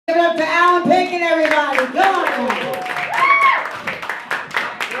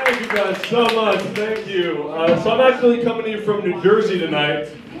so much. Thank you. So I'm actually coming to you from New Jersey tonight.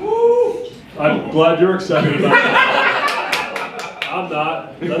 Woo! I'm glad you're excited about it. I'm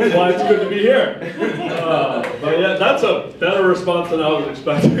not. That's why it's good to be here. But yeah, that's a better response than I was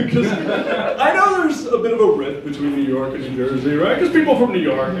expecting. Because I know there's a bit of a rift between New York and New Jersey, right? Because people from New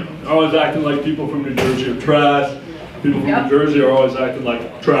York are always acting like people from New Jersey are trash. People from New Jersey are always acting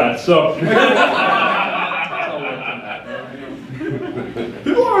like trash. So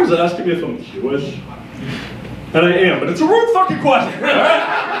people are always asking me if I'm Jewish. And I am, but it's a rude fucking question, right?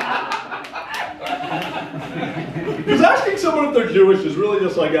 Because asking someone if they're Jewish is really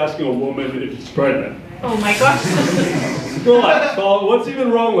just like asking a woman if she's pregnant. Oh my gosh. Relax, so what's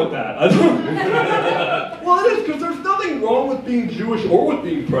even wrong with that? Well, it is, because there's nothing wrong with being Jewish or with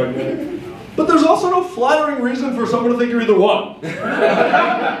being pregnant. But there's also no flattering reason for someone to think you're either one.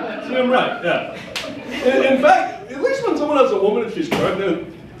 See, I'm right, yeah. In fact, at least when someone has a woman and she's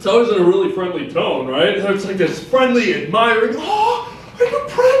pregnant, it's always in a really friendly tone, right? It's like this friendly, admiring, oh, are you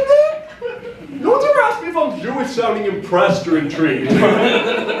pregnant? No one's ever asked me if I'm Jewish sounding impressed or intrigued. I've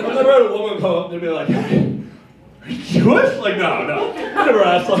never had a woman come up and be like, hey, are you Jewish? Like, no. I never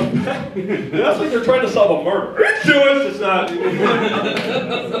asked like that. That's like they're trying to solve a murder. Are you Jewish? It's not.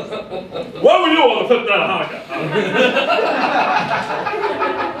 What were you on the 5th night of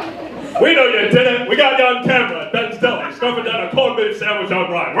Hanukkah? We know you did it. We got you on camera at Ben's Deli, scarfing down a corned beef sandwich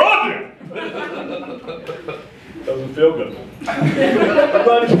on Ryan. We're on you! Doesn't feel good. I'm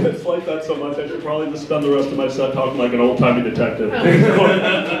glad it's like that so much. I should probably just spend the rest of my set talking like an old-timey detective.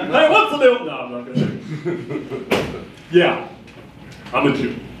 Hey, what's the deal? No, I'm not gonna. Yeah, I'm a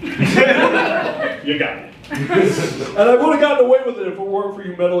Jew. You got it. And I would have gotten away with it if it weren't for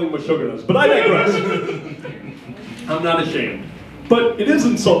you meddling with sugar nuts. But I digress. I'm not ashamed. But it is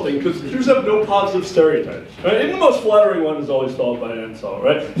insulting because Jews have no positive stereotypes. Right? And the most flattering one is always followed by an insult,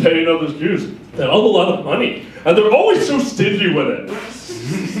 right? Hey, you know, those Jews, they have a lot of money, and they're always so stingy with it.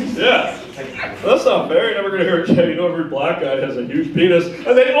 Yeah. That's not fair. You're never going to hear, okay, you know, every black guy has a huge penis,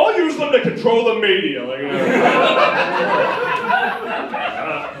 and they all use them to control the media. Like, you know.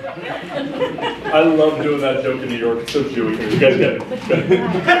 I love doing that joke in New York. It's so Jewish. You guys get it?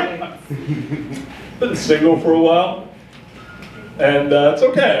 Been single for a while. And it's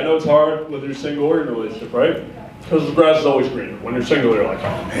okay. I know it's hard whether you're single or in a relationship, right? Because the grass is always greener. When you're single, you're like,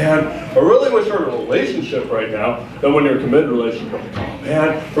 oh man, I really wish I were in a relationship right now. Then when you're in a committed relationship, you're like, oh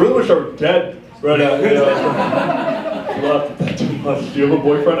man, I really wish I were dead right now. You know, laughed at that too much. Do you have a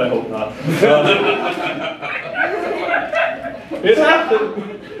boyfriend? I hope not. It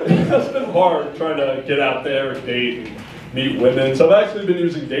has been hard trying to get out there and date and meet women. So I've actually been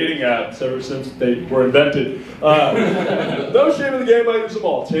using dating apps ever since they were invented. No shame in the game, I use them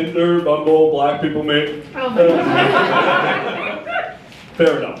all. Tinder, Bumble, Black People Meet.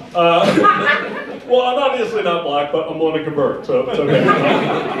 Fair enough. Well, I'm obviously not black, but I'm willing to convert, so it's okay.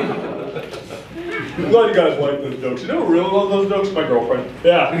 I'm glad you guys like those jokes. You know who really loves those jokes? My girlfriend.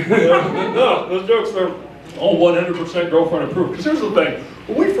 Yeah. No, those jokes, they're all 100% girlfriend approved. Because here's the thing.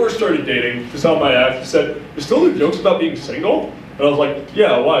 When we first started dating, to tell my ex, she said, you still do jokes about being single? And I was like,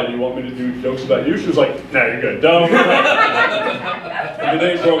 yeah, why? Do you want me to do jokes about you? She was like, nah, you're good. Don't. If it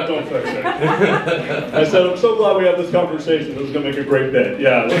ain't broke, don't fix it. I said, I'm so glad we had this conversation. This is going to make a great bit.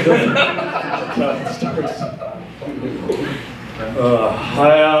 Yeah. That's how it starts.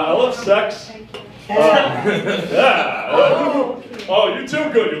 I love sex. Yeah. Oh, you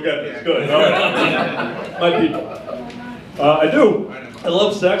too? Good. You'll get this. Good. All right. My people. I do. I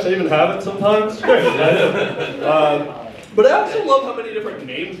love sex. I even have it sometimes. Great. I do. But I also love how many different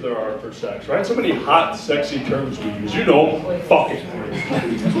names there are for sex, right? So many hot, sexy terms we use. You know, fucking.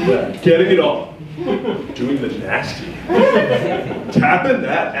 Yeah. Getting it on. Doing the nasty. Tapping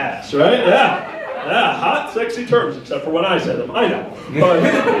that ass, right? Yeah. Yeah, hot, sexy terms, except for when I say them. I know.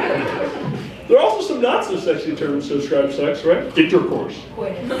 There are also some not so sexy terms to describe sex, right? Intercourse.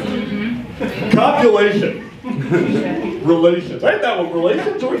 Copulation. Relations. I had that one.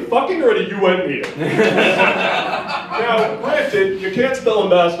 Relations? Are we fucking or at a UN meeting? Now, granted, you can't spell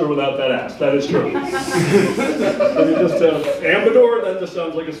ambassador without that ass. That is true. And you just Amador, that just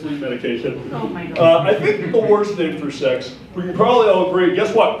sounds like a sleep medication. Oh my God. I think the worst name for sex, we can probably all agree,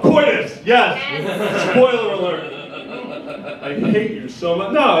 guess what? Coitus! Yes! Spoiler alert. I hate you so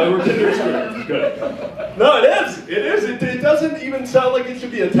much. No, we're Tinder experience. Good. No, it is. It is. It doesn't even sound like it should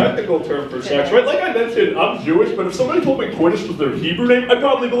be a technical term for sex, right? Like I mentioned, I'm Jewish, but if somebody told me coitus was their Hebrew name, I'd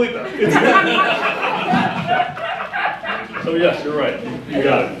probably believe that. It's so yes, you're right. You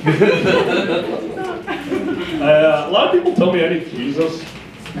got it. A lot of people tell me I need Jesus.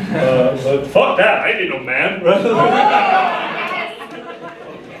 But fuck that. I ain't no man.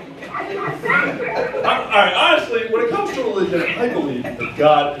 Alright, honestly, when it comes to religion, I believe that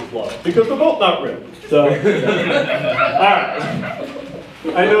God is love. Because we're both not real. So, alright.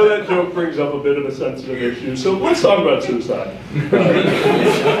 I know that joke brings up a bit of a sensitive issue, so let's talk about suicide.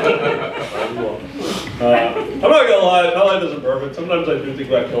 I'm not gonna lie, my life isn't perfect. Sometimes I do think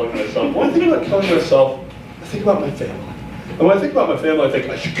about killing myself. When I think about killing myself, I think about my family. And when I think about my family, I think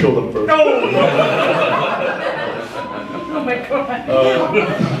I should kill them first. No! Oh my God.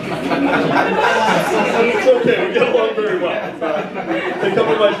 It's okay, we get along very well. They come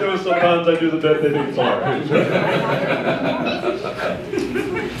to my shows sometimes, I do the bit, they think it's alright.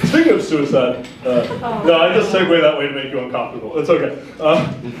 Speaking of suicide, no, I just segue that way to make you uncomfortable. It's okay.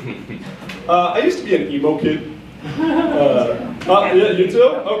 I used to be an emo kid. Yeah, you too?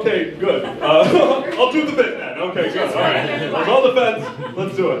 Okay, good. I'll do the bit then. Okay, good. All right. I'm on the fence.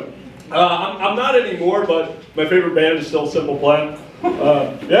 Let's do it. I'm not anymore, but my favorite band is still Simple Plan.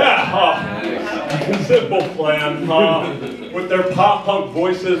 Simple Plan. With their pop-punk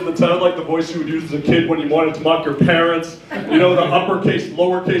voices that sound like the voice you would use as a kid when you wanted to mock your parents. You know, the uppercase,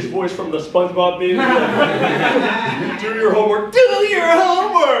 lowercase voice from the SpongeBob meme. Do your homework. Do your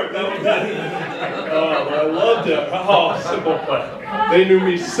homework! That was it. I loved it. Oh, Simple Plan. They knew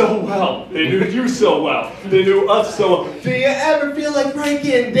me so well. They knew you so well. They knew us so well. Do you ever feel like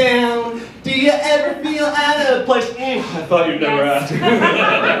breaking down? Do you ever feel out of place? I thought you'd never ask.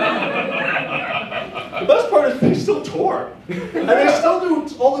 The best part is they still tour. And they still do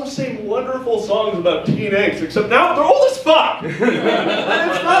all those same wonderful songs about teen angst, except now they're old as fuck. And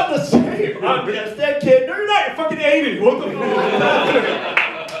it's not the same. I'm just that kid. No, you're not. You're fucking 80. What the fuck is happening?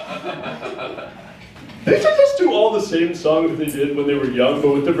 They should just do all the same songs they did when they were young,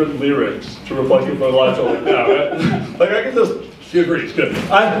 but with different lyrics to reflect what their lives are like now, right? Like, I can just, she agrees, good.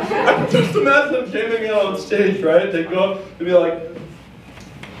 I can just imagine them jamming out on stage, right? They go up and be like,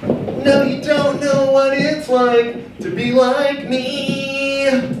 no, you don't know what it's like to be like me,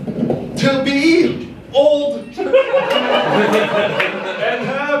 to be old, and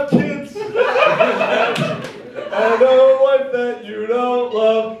have kids, and a wife that you don't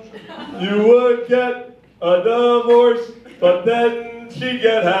love. You would get a divorce, but then she'd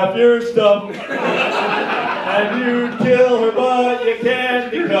get half your stuff. And you'd kill her, but you can't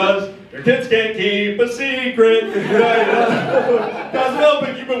because your kids can't keep a secret. Guys,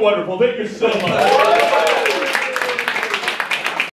 Melvin, you've been wonderful. Thank you so much.